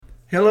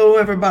Hello,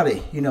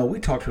 everybody. We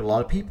talk to a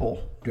lot of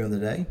people during the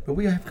day, but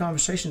we have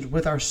conversations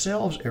with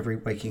ourselves every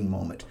waking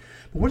moment.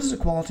 But what is the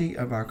quality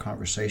of our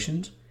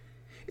conversations?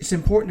 It's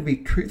important to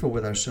be truthful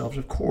with ourselves,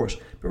 of course,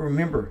 but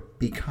remember,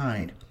 be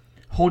kind.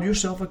 Hold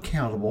yourself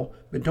accountable,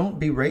 but don't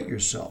berate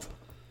yourself.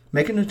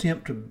 Make an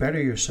attempt to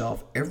better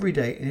yourself every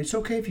day, and it's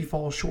okay if you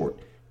fall short.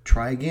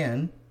 Try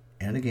again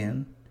and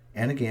again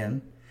and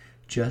again.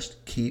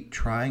 Just keep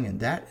trying, and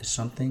that is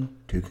something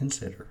to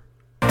consider.